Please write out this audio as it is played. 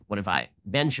What if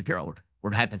Ben Shapiro, were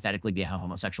to hypothetically be a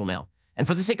homosexual male? And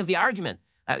for the sake of the argument,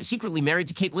 I was secretly married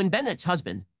to Caitlin Bennett's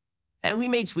husband, and we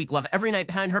made sweet love every night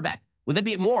behind her back. Would that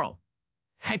be immoral?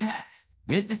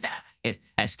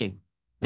 Asking.